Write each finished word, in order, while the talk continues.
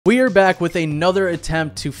We are back with another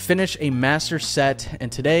attempt to finish a master set,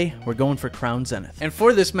 and today we're going for Crown Zenith. And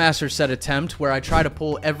for this master set attempt, where I try to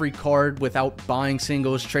pull every card without buying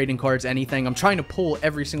singles, trading cards, anything, I'm trying to pull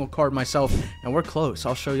every single card myself, and we're close.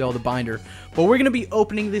 I'll show you all the binder. But we're going to be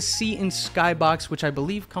opening this Sea and Sky box, which I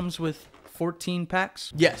believe comes with 14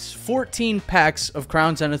 packs? Yes, 14 packs of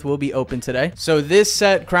Crown Zenith will be open today. So this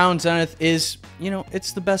set, Crown Zenith, is, you know,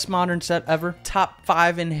 it's the best modern set ever. Top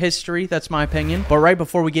 5 in history, that's my opinion. But right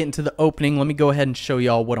before we get into the opening, let me go ahead and show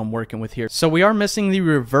y'all what I'm working with here. So we are missing the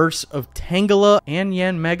reverse of Tangela and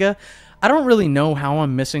Yanmega. I don't really know how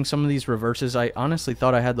I'm missing some of these reverses. I honestly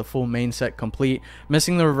thought I had the full main set complete.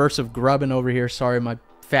 Missing the reverse of Grubbin over here. Sorry, my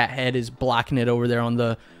fat head is blocking it over there on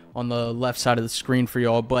the left side of the screen for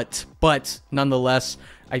y'all, but nonetheless,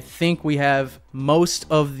 I think we have most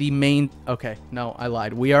of the main. Okay, no, I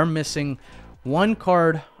lied. We are missing one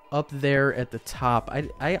card up there at the top.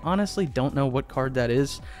 I honestly don't know what card that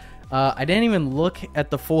is. I didn't even look at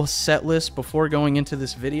the full set list before going into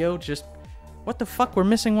this video. Just what the fuck? We're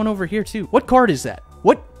missing one over here too. What card is that?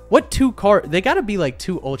 What two card? They gotta be like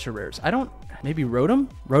two ultra rares. I don't. Maybe Rotom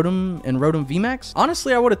and Rotom VMAX.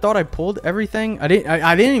 Honestly, I would have thought I pulled everything. I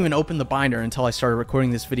didn't even open the binder until I started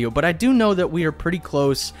recording this video, but I do know that we are pretty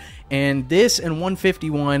close, and this and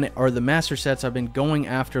 151 are the master sets I've been going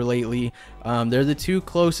after lately. They're the two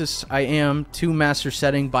closest I am to master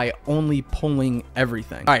setting by only pulling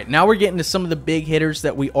everything. All right, now we're getting to some of the big hitters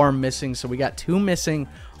that we are missing. So we got two missing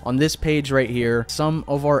on this page right here. Some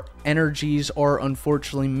of our energies are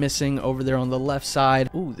unfortunately missing over there on the left side.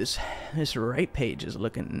 Ooh, this right page is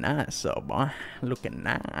looking nice, so boy. Looking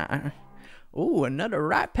nice. Ooh, another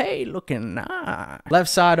right page looking nice. Left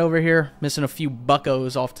side over here, missing a few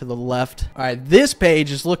buckos off to the left. All right, this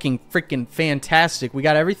page is looking freaking fantastic. We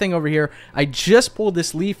got everything over here. I just pulled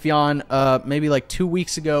this Leafeon maybe like 2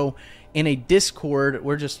 weeks ago in a Discord.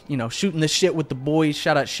 We're just, you know, shooting the shit with the boys.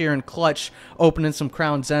 Shout out Sharon Clutch, opening some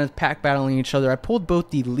Crown Zenith, pack battling each other. I pulled both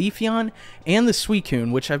the Leafeon and the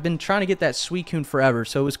Suicune, which I've been trying to get that Suicune forever,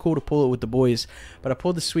 so it was cool to pull it with the boys. But I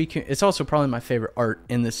pulled the Suicune. It's also probably my favorite art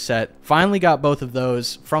in this set. Finally got both of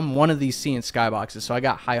those from one of these Sea and Sky boxes, so I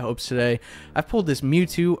got high hopes today. I've pulled this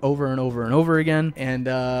Mewtwo over and over and over again, and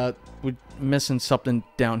we're missing something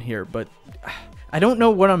down here, but I don't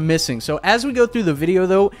know what I'm missing. So as we go through the video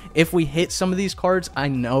though, if we hit some of these cards,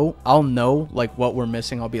 I'll know like what we're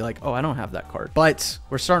missing. I'll be like, oh, I don't have that card. But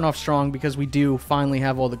we're starting off strong because we do finally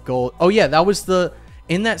have all the gold. Oh yeah, that was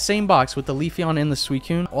in that same box with the Leafeon and the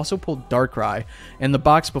Suicune. Also pulled Darkrai. And the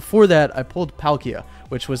box before that, I pulled Palkia,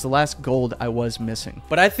 which was the last gold I was missing.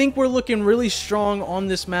 But I think we're looking really strong on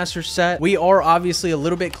this master set. We are obviously a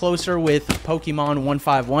little bit closer with Pokemon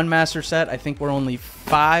 151 master set. I think we're only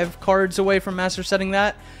 5 cards away from master setting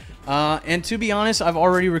that. And to be honest, I've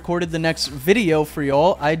already recorded the next video for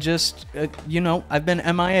y'all. I just, you know, I've been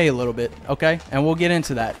MIA a little bit, okay? And we'll get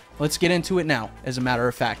into that. Let's get into it now, as a matter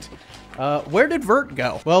of fact. Where did Vert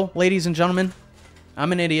go? Well, ladies and gentlemen,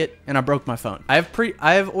 I'm an idiot and I broke my phone. I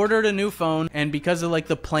have ordered a new phone, and because of like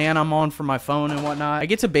the plan I'm on for my phone and whatnot, I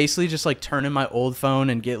get to basically just like turn in my old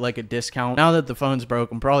phone and get like a discount. Now that the phone's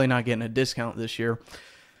broke, I'm probably not getting a discount this year.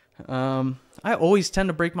 I always tend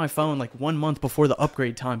to break my phone like 1 month before the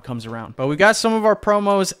upgrade time comes around. But we got some of our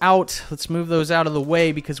promos out. Let's move those out of the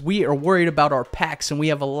way because we are worried about our packs, and we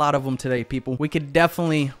have a lot of them today, people. We could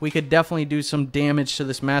definitely do some damage to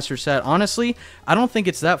this master set. Honestly, I don't think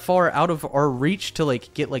it's that far out of our reach to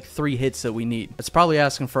like get like 3 hits that we need. It's probably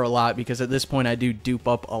asking for a lot because at this point I do dupe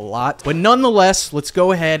up a lot. But nonetheless, let's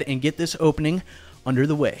go ahead and get this opening under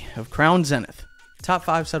the way of Crown Zenith. Top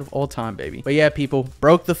 5 set of all time, baby. But yeah, people,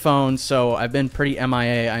 broke the phone, so I've been pretty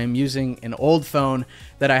MIA. I am using an old phone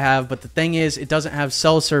that I have, but the thing is, it doesn't have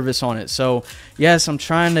cell service on it. So yes, I'm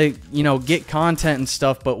trying to, you know, get content and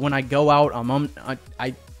stuff, but when I go out,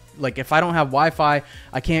 like if I don't have Wi-Fi,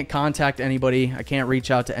 I can't contact anybody. I can't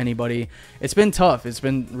reach out to anybody. It's been tough. It's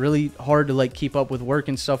been really hard to like keep up with work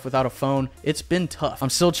and stuff without a phone. It's been tough.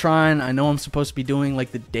 I'm still trying. I know I'm supposed to be doing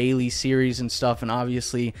like the daily series and stuff, and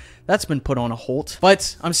obviously that's been put on a halt,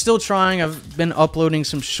 but I'm still trying. I've been uploading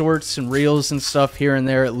some shorts and reels and stuff here and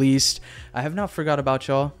there at least. I have not forgot about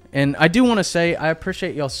y'all. And I do want to say I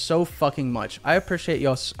appreciate y'all so fucking much. I appreciate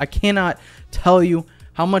y'all. I cannot tell you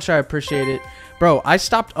how much I appreciate it. Bro, I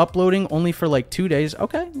stopped uploading only for like 2 days.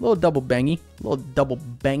 Okay, a little double bangy. A little double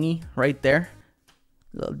bangy right there.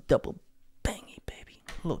 A little double bangy, baby.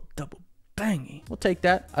 A little double bangy. We'll take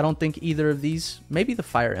that. I don't think either of these. Maybe the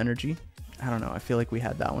fire energy. I don't know. I feel like we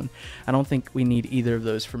had that one. I don't think we need either of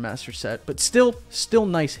those for master set. But still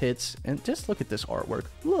nice hits. And just look at this artwork.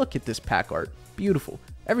 Look at this pack art. Beautiful.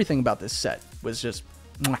 Everything about this set was just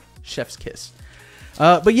mwah, chef's kiss.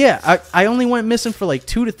 But yeah, I only went missing for like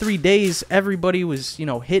 2 to 3 days. Everybody was, you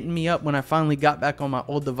know, hitting me up when I finally got back on my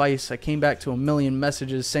old device. I came back to a million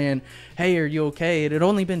messages saying, hey, are you okay? It had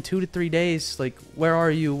only been 2 to 3 days. Like, where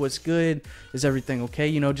are you? What's good? Is everything okay?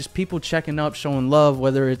 You know, just people checking up, showing love,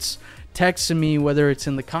 whether it's texting me, whether it's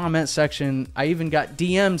in the comment section. I even got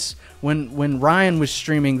DMs when Ryan was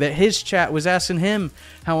streaming that his chat was asking him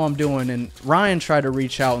how I'm doing, and Ryan tried to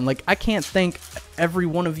reach out. And like, I can't thank every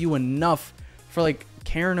one of you enough for like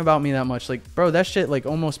caring about me that much. Like, bro, that shit like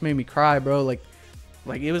almost made me cry, bro. Like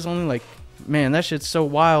it was only like, man, that shit's so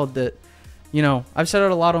wild that, you know, I've said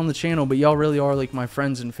it a lot on the channel, but y'all really are like my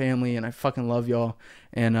friends and family, and I fucking love y'all.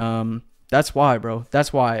 And that's why, bro.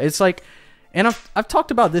 That's why. It's like, and I've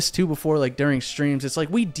talked about this too before, like during streams. It's like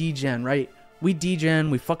we degen, right? We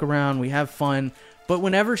degen, we fuck around, we have fun. But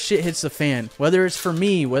whenever shit hits the fan, whether it's for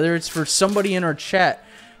me, whether it's for somebody in our chat,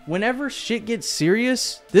 whenever shit gets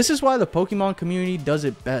serious, this is why the Pokemon community does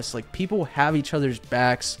it best. Like, people have each other's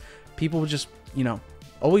backs. People just, you know,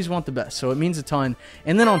 always want the best. So it means a ton.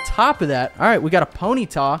 And then on top of that, all right, we got a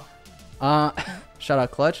Ponyta. Shout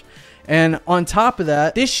out Clutch. And on top of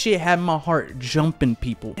that, this shit had my heart jumping,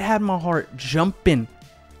 people. It had my heart jumping.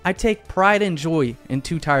 I take pride and joy in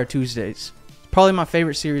Two Tire Tuesdays. Probably my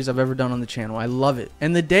favorite series I've ever done on the channel. I love it.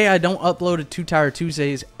 And the day I don't upload a Two Tire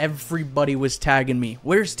Tuesdays, everybody was tagging me.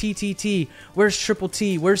 Where's TTT? Where's Triple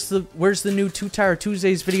T? Where's the new Two Tire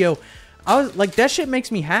Tuesdays video? I was like, that shit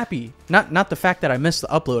makes me happy. Not the fact that I missed the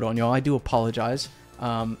upload on y'all. I do apologize.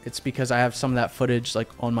 It's because I have some of that footage like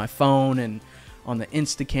on my phone and on the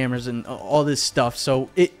Insta cameras and all this stuff. So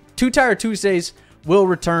Two Tire Tuesdays will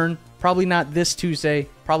return. Probably not this Tuesday,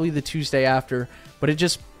 probably the Tuesday after, but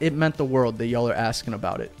it meant the world that y'all are asking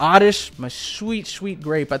about it. Oddish, my sweet, sweet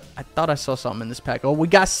grape. I thought I saw something in this pack. Oh, we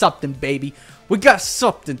got something, baby. We got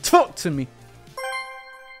something. Talk to me.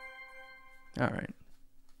 All right.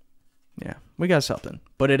 Yeah, we got something,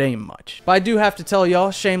 but it ain't much. But I do have to tell y'all,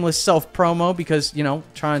 shameless self-promo, because, you know,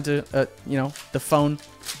 trying to, you know, the phone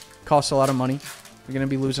costs a lot of money. We're going to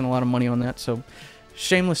be losing a lot of money on that, so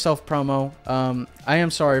shameless self-promo. I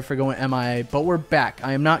am sorry for going MIA, but we're back.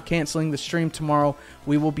 I am not canceling the stream tomorrow.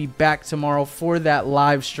 We will be back tomorrow for that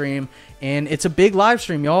live stream, and it's a big live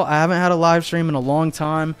stream, y'all. I haven't had a live stream in a long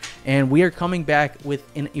time, and we are coming back with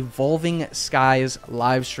an Evolving Skies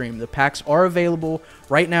live stream. The packs are available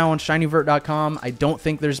right now on shinyvert.com. I don't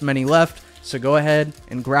think there's many left, so go ahead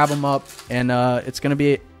and grab them up, and it's going to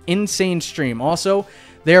be an insane stream. Also,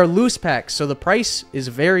 they are loose packs, so the price is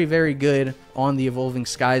very, very good on the Evolving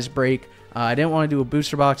Skies break. I didn't want to do a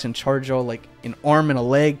booster box and charge y'all like an arm and a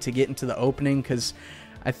leg to get into the opening, because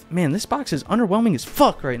man, this box is underwhelming as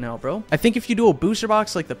fuck right now, bro. I think if you do a booster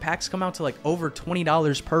box, like the packs come out to like over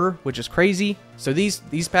 $20 per, which is crazy. So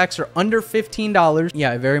these packs are under $15.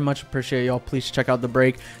 Yeah, I very much appreciate y'all. Please check out the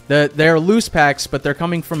break. They're loose packs, but they're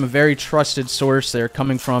coming from a very trusted source. They're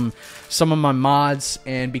coming from some of my mods,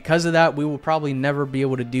 and because of that, we will probably never be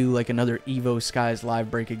able to do like another Evo Skies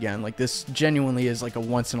live break again. Like, this genuinely is like a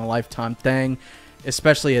once in a lifetime thing,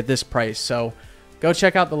 especially at this price. So go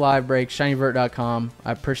check out the live break, shinyvert.com.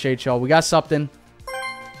 I appreciate y'all. We got something.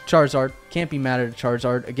 Charizard. Can't be mad at a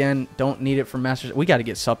Charizard. Again, don't need it for Masters. We got to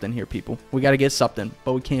get something here, people. We got to get something,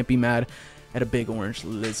 but we can't be mad at a big orange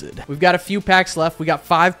lizard. We've got a few packs left. We got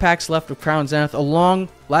 5 packs left of Crown Zenith.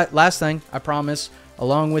 Last thing, I promise,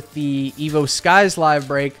 along with the Evo Skies live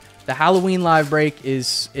break, the Halloween live break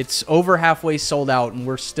it's over halfway sold out, and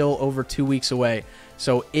we're still over 2 weeks away.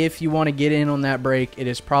 So if you want to get in on that break, it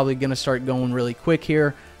is probably going to start going really quick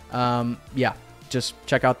here. Yeah, just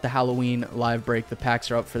check out the Halloween live break. The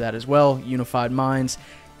packs are up for that as well. Unified Minds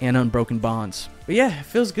and Unbroken Bonds. But yeah, it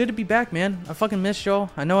feels good to be back, man. I fucking miss y'all.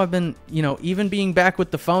 I know I've been, you know, even being back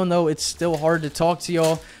with the phone, though, it's still hard to talk to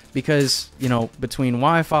y'all because, you know, between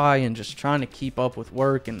Wi-Fi and just trying to keep up with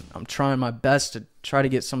work, and I'm trying my best to try to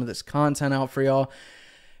get some of this content out for y'all.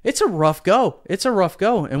 It's a rough go. It's a rough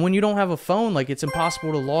go. And when you don't have a phone, like, it's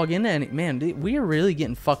impossible to log into any. Man, we are really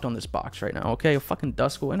getting fucked on this box right now, okay? A fucking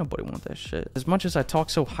Duskull. Ain't nobody want that shit. As much as I talk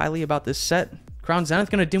so highly about this set, Crown Zenith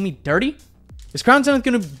gonna do me dirty? Is Crown Zenith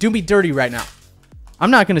gonna do me dirty right now? I'm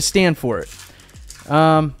not gonna stand for it.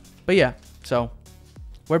 But yeah, so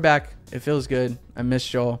we're back. It feels good. I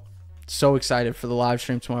missed y'all. So excited for the live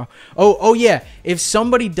stream tomorrow. Oh yeah, if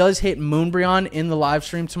somebody does hit Moonbryon in the live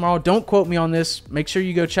stream tomorrow, don't quote me on this, make sure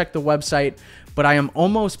you go check the website, but I am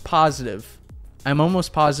almost positive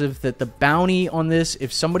that the bounty on this,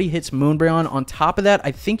 if somebody hits Moonbryon, on top of that,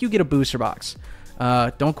 I think you get a booster box.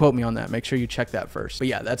 Don't quote me on that. Make sure you check that first. But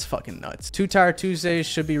yeah, that's fucking nuts. Two Tire Tuesdays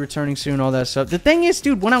should be returning soon, all that stuff. The thing is,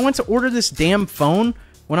 dude, when I went to order this damn phone,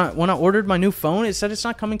 When I ordered my new phone, it said it's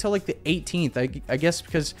not coming till like the 18th. I guess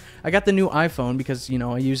because I got the new iPhone because, you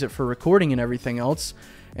know, I use it for recording and everything else,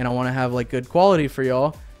 and I want to have like good quality for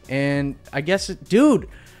y'all. And I guess dude,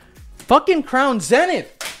 fucking Crown Zenith.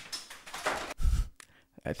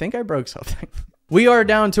 I think I broke something. We are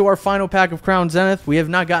down to our final pack of Crown Zenith. We have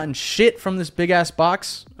not gotten shit from this big ass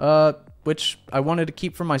box, which I wanted to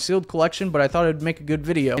keep for my sealed collection, but I thought it'd make a good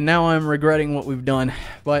video. And now I'm regretting what we've done.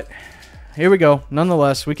 But here we go.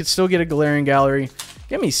 Nonetheless, we could still get a Galarian Gallery.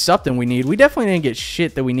 Give me something we need. We definitely didn't get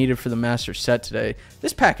shit that we needed for the master set today.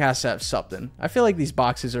 This pack has to have something. I feel like these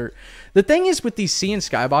boxes are... The thing is with these Sea and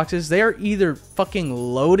Sky boxes, they are either fucking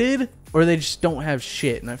loaded or they just don't have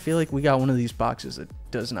shit. And I feel like we got one of these boxes that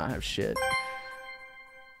does not have shit.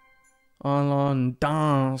 On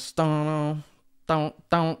dance, I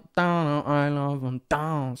love them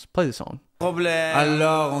dance. Play the song.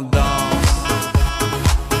 Alors on danse.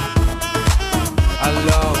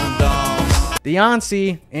 Alors on danse.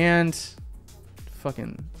 Deontay and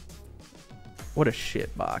fucking what a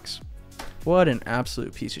shit box. What an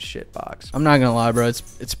absolute piece of shit box. I'm not gonna lie, bro.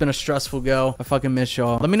 It's been a stressful go. I fucking miss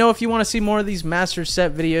y'all. Let me know if you want to see more of these master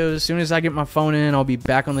set videos. As soon as I get my phone in, I'll be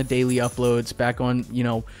back on the daily uploads, back on, you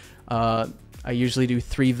know, I usually do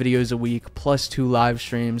 3 videos a week plus 2 live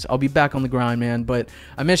streams. I'll be back on the grind, man. But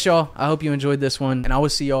I miss y'all. I hope you enjoyed this one, and I will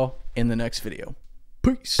see y'all in the next video.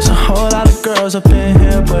 Peace. There's a whole lot of girls up in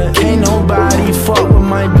here, but ain't nobody fuck with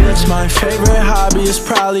my bitch. My favorite hobby is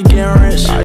probably getting rich.